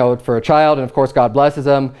seed, for a child, and of course God blesses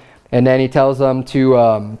him, and then he tells them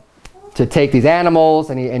to take these animals,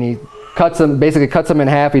 and he cuts them in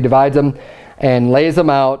half. He divides them and lays them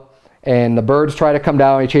out, and the birds try to come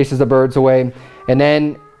down. He chases the birds away, and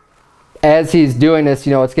then as he's doing this,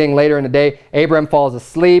 it's getting later in the day. Abraham falls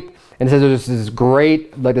asleep, and it says there's this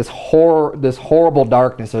great, like this horrible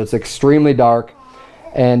darkness. So it's extremely dark,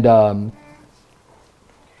 and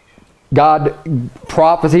God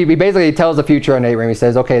prophecy. He basically tells the future on Abraham. He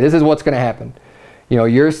says, okay, this is what's going to happen.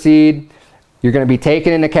 Your seed, you're going to be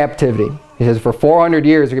taken into captivity. He says, for 400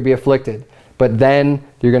 years you're going to be afflicted, but then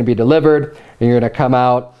you're going to be delivered, and you're going to come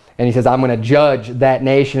out. And he says, I'm going to judge that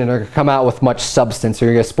nation, and they're going to come out with much substance. So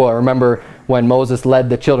you're going to spoil. Remember when Moses led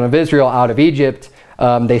the children of Israel out of Egypt,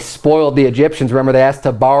 they spoiled the Egyptians. Remember, they asked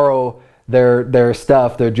to borrow their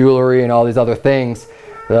stuff, their jewelry, and all these other things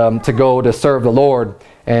to go to serve the Lord.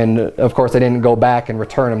 And of course, they didn't go back and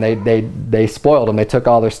return them. They spoiled them. They took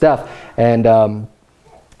all their stuff, and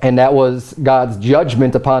that was God's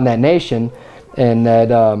judgment upon that nation, and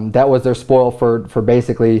that was their spoil for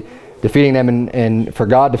basically defeating them, and for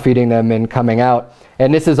God defeating them and coming out.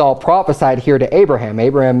 And this is all prophesied here to Abraham.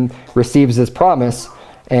 Abraham receives this promise,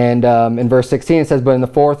 and in verse 16 it says, But in the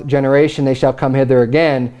 4th generation they shall come hither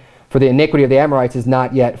again, for the iniquity of the Amorites is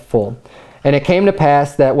not yet full. And it came to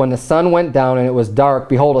pass that when the sun went down and it was dark,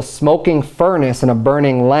 behold, a smoking furnace and a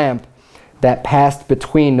burning lamp that passed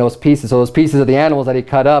between those pieces. So those pieces of the animals that he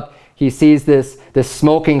cut up, he sees this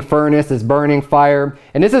smoking furnace, this burning fire.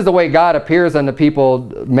 And this is the way God appears unto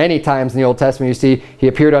people many times in the Old Testament. You see, he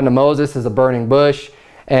appeared unto Moses as a burning bush,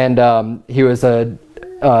 and he was a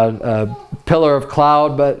pillar of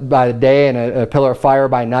cloud by the day and a pillar of fire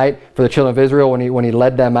by night for the children of Israel when he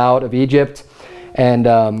led them out of Egypt.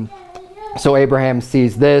 And so Abraham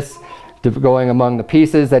sees this going among the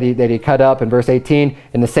pieces that he cut up. In verse 18,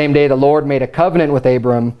 in the same day the Lord made a covenant with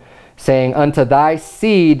Abram, saying, Unto thy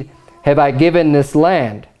seed have I given this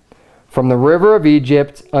land, from the river of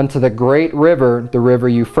Egypt unto the great river, the river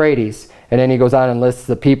Euphrates. And then he goes on and lists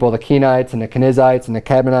the people, the Kenites and the Kenizzites and the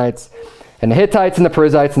Cadmonites and the Hittites and the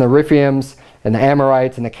Perizzites and the Rephaims and the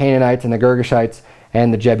Amorites and the Canaanites and the Girgashites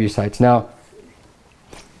and the Jebusites. Now,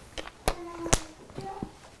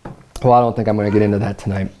 well, I don't think I'm going to get into that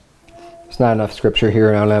tonight. There's not enough scripture here,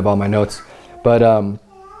 and I don't have all my notes. But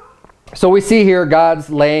so we see here God's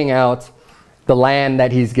laying out the land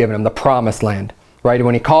that he's given him, the promised land. Right?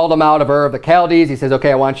 When he called them out of Ur of the Chaldees, he says,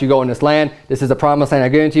 okay, I want you to go in this land. This is the promised land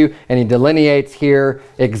I've given to you. And he delineates here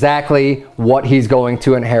exactly what he's going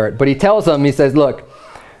to inherit. But he tells them, he says, look,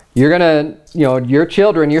 you're going to, your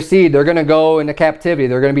children, your seed, they're going to go into captivity.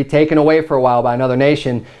 They're going to be taken away for a while by another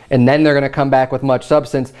nation. And then they're going to come back with much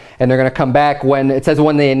substance. And they're going to come back when, it says,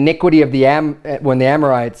 when the iniquity of when the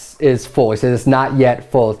Amorites is full. He says it's not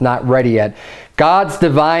yet full. It's not ready yet. God's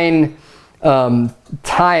divine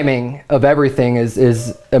timing of everything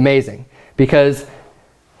is amazing, because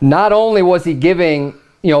not only was he giving,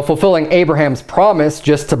 fulfilling Abraham's promise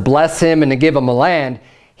just to bless him and to give him a land,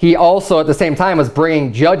 he also at the same time was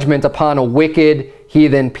bringing judgment upon a wicked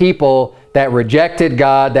heathen people that rejected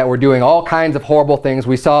God, that were doing all kinds of horrible things.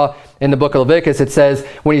 We saw in the book of Leviticus, it says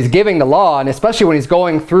when he's giving the law, and especially when he's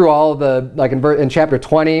going through all the, like in chapter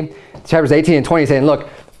 20, chapters 18 and 20, saying, look,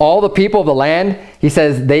 all the people of the land, he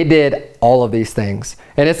says they did all of these things.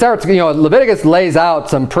 And it starts, Leviticus lays out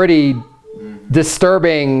some pretty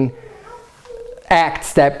disturbing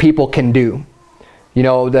acts that people can do.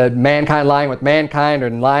 The mankind lying with mankind, or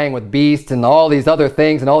lying with beasts, and all these other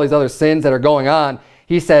things, and all these other sins that are going on.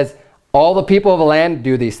 He says, all the people of the land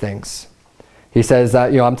do these things. He says,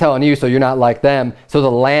 I'm telling you so you're not like them, so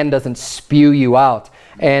the land doesn't spew you out.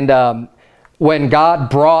 And when God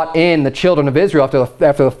brought in the children of Israel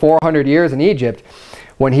after the 400 years in Egypt,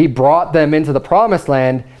 when he brought them into the promised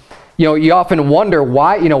land, you often wonder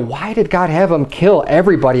why did God have them kill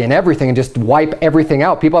everybody and everything and just wipe everything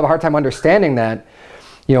out? People have a hard time understanding that,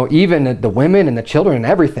 even the women and the children and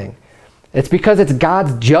everything. It's because it's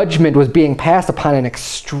God's judgment was being passed upon an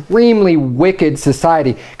extremely wicked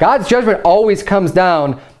society. God's judgment always comes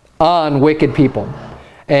down on wicked people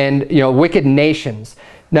and, wicked nations.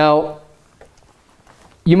 Now,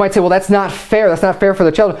 you might say, well, that's not fair. That's not fair for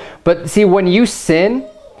the children. But see, when you sin,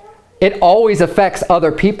 it always affects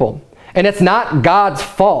other people. And it's not God's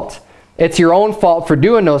fault. It's your own fault for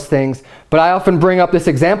doing those things. But I often bring up this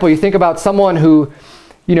example. You think about someone who,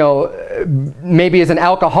 maybe is an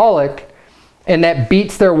alcoholic and that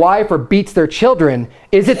beats their wife or beats their children.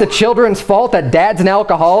 Is it the children's fault that dad's an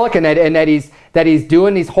alcoholic and that he's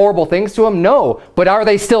doing these horrible things to them? No. But are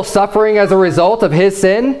they still suffering as a result of his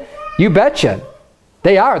sin? You betcha.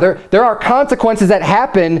 They are. There are consequences that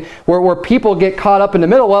happen where people get caught up in the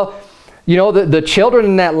middle. Well, the children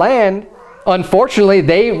in that land, unfortunately,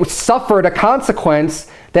 they suffered a consequence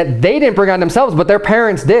that they didn't bring on themselves, but their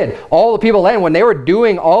parents did. All the people in the land, when they were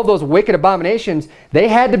doing all those wicked abominations, they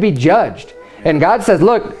had to be judged. And God says,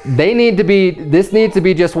 look, this needs to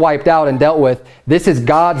be just wiped out and dealt with. This is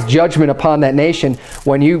God's judgment upon that nation.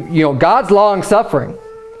 When God's long-suffering.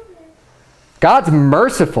 God's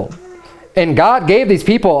merciful. And God gave these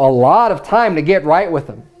people a lot of time to get right with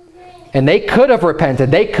Him. And they could have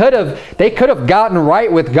repented. They could have gotten right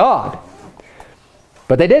with God.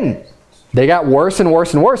 But they didn't. They got worse and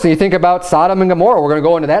worse and worse. And you think about Sodom and Gomorrah. We're going to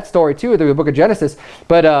go into that story too through the book of Genesis.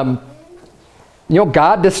 But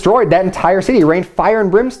God destroyed that entire city. He rained fire and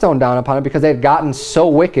brimstone down upon it because they had gotten so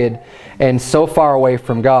wicked and so far away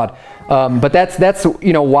from God. But that's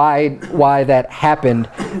why that happened.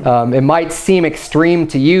 It might seem extreme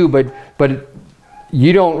to you, but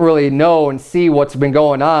you don't really know and see what's been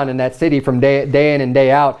going on in that city from day in and day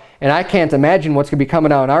out. And I can't imagine what's going to be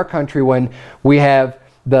coming out in our country when we have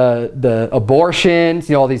the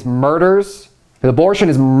abortions, all these murders. Abortion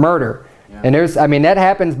is murder. Yeah. And that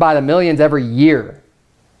happens by the millions every year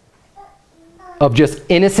of just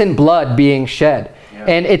innocent blood being shed. Yeah.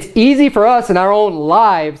 And it's easy for us in our own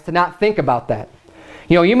lives to not think about that.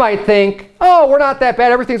 You might think, oh, we're not that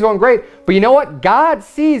bad, everything's going great. But you know what? God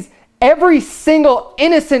sees every single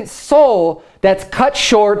innocent soul that's cut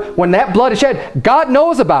short when that blood is shed. God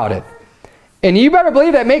knows about it. And you better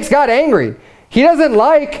believe that makes God angry. He doesn't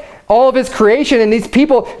like all of His creation, and these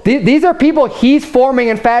people, these are people He's forming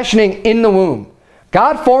and fashioning in the womb.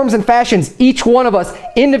 God forms and fashions each one of us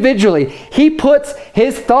individually. He puts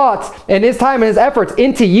His thoughts and His time and His efforts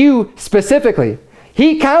into you specifically.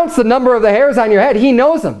 He counts the number of the hairs on your head. He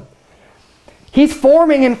knows them. He's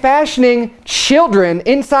forming and fashioning children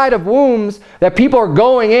inside of wombs that people are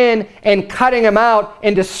going in and cutting them out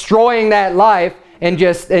and destroying that life and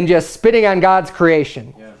just spitting on God's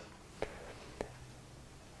creation. Yeah.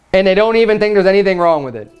 And they don't even think there's anything wrong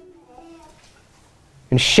with it.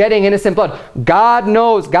 And shedding innocent blood. God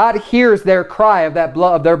knows, God hears their cry of that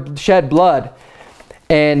blood, of their shed blood.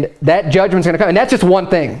 And that judgment's going to come. And that's just one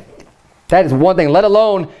thing. That is one thing, let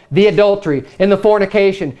alone the adultery and the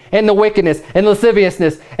fornication and the wickedness and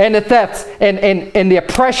lasciviousness and the thefts and the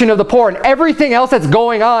oppression of the poor and everything else that's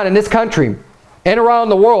going on in this country and around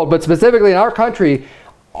the world, but specifically in our country,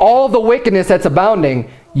 all the wickedness that's abounding.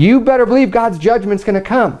 You better believe God's judgment's going to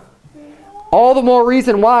come. All the more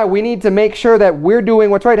reason why we need to make sure that we're doing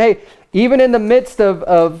what's right. Hey, even in the midst of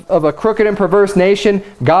a crooked and perverse nation,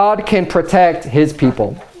 God can protect His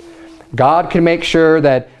people. God can make sure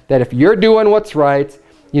that if you're doing what's right,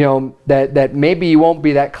 that maybe you won't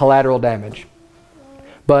be that collateral damage.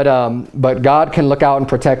 But God can look out and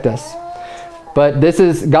protect us. But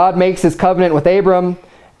God makes His covenant with Abram,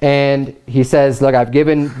 and He says, look, I've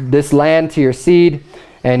given this land to your seed.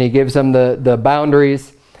 And He gives them the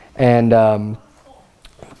boundaries. And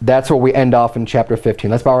that's where we end off in chapter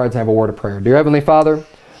 15. Let's bow our heads and have a word of prayer. Dear Heavenly Father,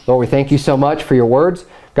 Lord, we thank You so much for Your words.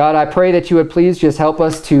 God, I pray that You would please just help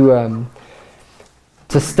us to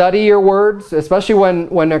to study your words, especially when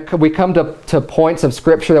we come to points of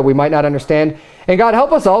Scripture that we might not understand. And God,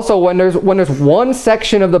 help us also when there's one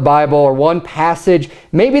section of the Bible or one passage,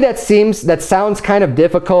 maybe that sounds kind of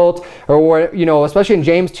difficult, or especially in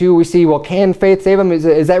James 2, we see, well, can faith save them?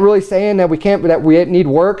 Is that really saying that we need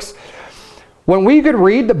works? When we could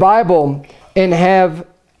read the Bible and have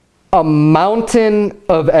a mountain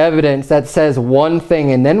of evidence that says one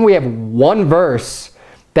thing, and then we have one verse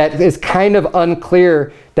that is kind of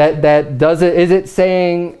unclear,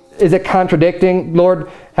 is it contradicting? Lord,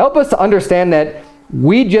 help us to understand that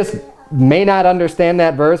we just may not understand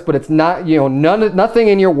that verse, but it's not, nothing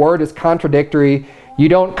in your word is contradictory. You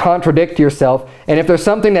don't contradict yourself. And if there's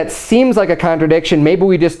something that seems like a contradiction, maybe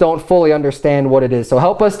we just don't fully understand what it is. So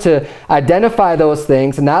help us to identify those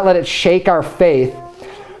things and not let it shake our faith,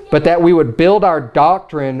 but that we would build our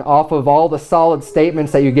doctrine off of all the solid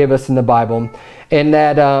statements that you give us in the Bible, and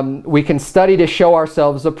that we can study to show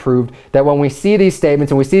ourselves approved, that when we see these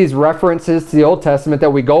statements and we see these references to the Old Testament, that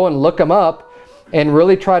we go and look them up and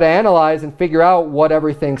really try to analyze and figure out what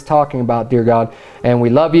everything's talking about, dear God. And we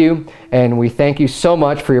love you, and we thank you so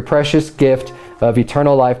much for your precious gift of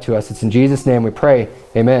eternal life to us. It's in Jesus' name we pray.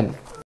 Amen.